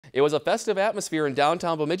It was a festive atmosphere in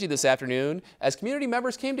downtown Bemidji this afternoon as community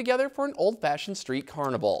members came together for an old-fashioned street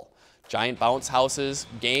carnival. Giant bounce houses,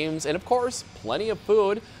 games, and of course, plenty of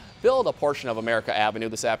food filled a portion of America Avenue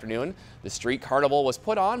this afternoon. The street carnival was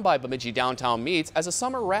put on by Bemidji Downtown Meats as a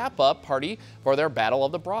summer wrap-up party for their Battle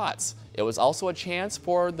of the Brats. It was also a chance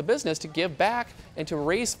for the business to give back and to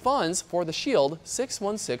raise funds for the Shield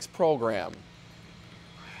 616 program.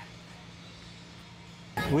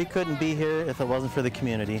 We couldn't be here if it wasn't for the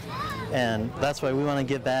community, and that's why we want to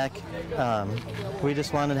give back. We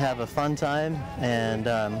just wanted to have a fun time, and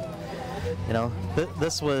you know,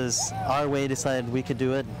 this was our way to decide we could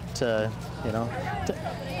do it to, you know,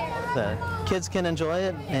 the kids can enjoy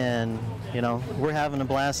it, and you know, we're having a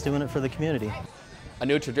blast doing it for the community. A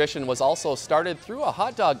new tradition was also started through a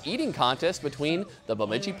hot dog eating contest between the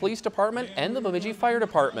Bemidji Police Department and the Bemidji Fire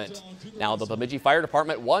Department. Now, the Bemidji Fire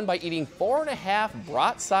Department won by eating 4.5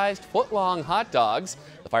 brat-sized foot-long hot dogs.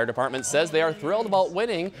 The Fire Department says they are thrilled about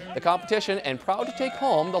winning the competition and proud to take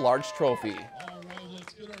home the large trophy.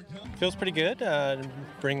 Feels pretty good.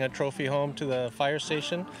 Bring a trophy home to the fire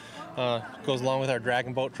station. Goes along with our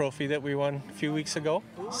Dragon Boat trophy that we won a few weeks ago.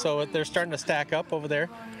 So they're starting to stack up over there.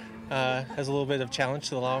 Has a little bit of challenge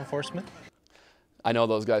to the law enforcement. I know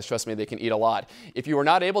those guys, trust me, they can eat a lot. If you were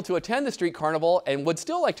not able to attend the street carnival and would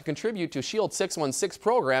still like to contribute to Shield 616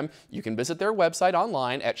 program, you can visit their website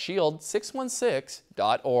online at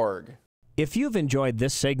shield616.org. If you've enjoyed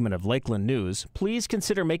this segment of Lakeland News, please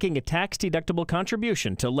consider making a tax-deductible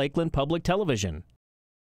contribution to Lakeland Public Television.